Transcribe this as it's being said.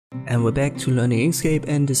And we're back to learning Inkscape,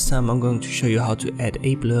 and this time I'm going to show you how to add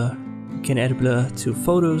a blur. You can add a blur to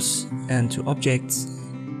photos and to objects.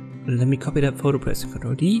 Let me copy that photo, pressing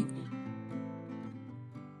Ctrl D.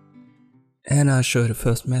 And I'll show you the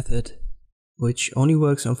first method, which only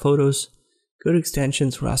works on photos. Go to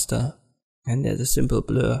Extensions, Raster, and there's a simple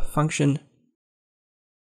blur function.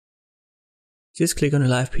 Just click on the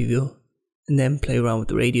live preview and then play around with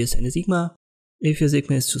the radius and the sigma. If your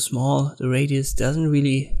sigma is too small, the radius doesn't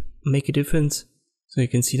really make a difference. So you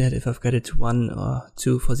can see that if I've got it to 1 or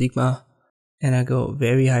 2 for sigma and I go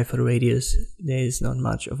very high for the radius, there is not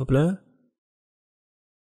much of a blur.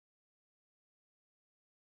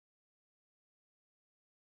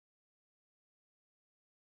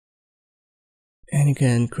 And you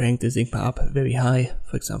can crank the sigma up very high,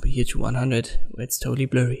 for example here to 100, where it's totally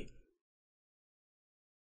blurry.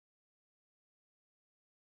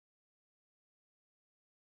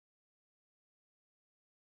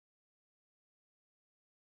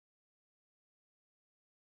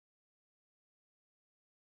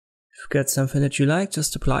 If you've got something that you like,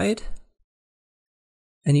 just apply it.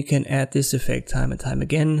 And you can add this effect time and time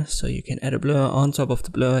again, so you can add a blur on top of the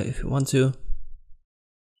blur if you want to.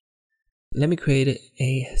 Let me create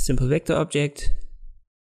a simple vector object,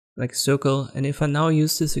 like a circle, and if I now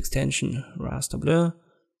use this extension, raster blur,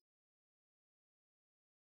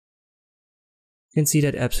 you can see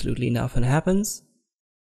that absolutely nothing happens.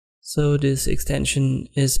 So this extension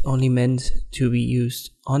is only meant to be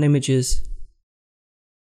used on images.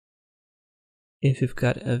 If you've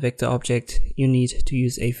got a vector object, you need to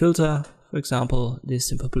use a filter, for example, this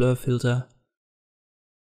simple blur filter.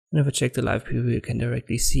 And if I check the live preview, you can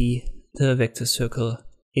directly see the vector circle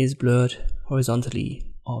is blurred horizontally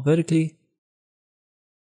or vertically.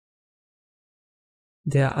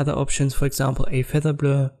 There are other options, for example, a feather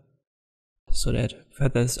blur, so that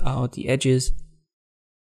feathers out the edges.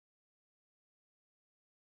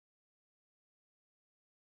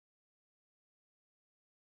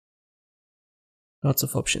 Lots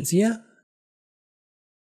of options here.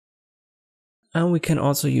 And we can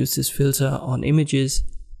also use this filter on images.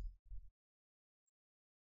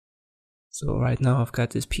 So right now I've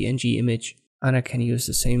got this PNG image and I can use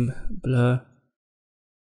the same blur.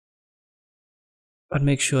 But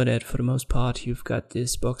make sure that for the most part you've got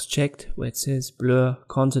this box checked where it says blur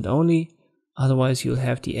content only. Otherwise you'll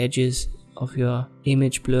have the edges of your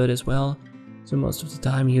image blurred as well. So most of the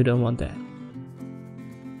time you don't want that.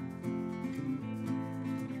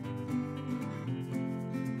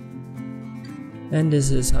 And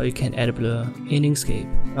this is how you can add a blur in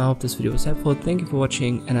Inkscape. I hope this video was helpful. Thank you for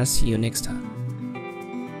watching and I'll see you next time.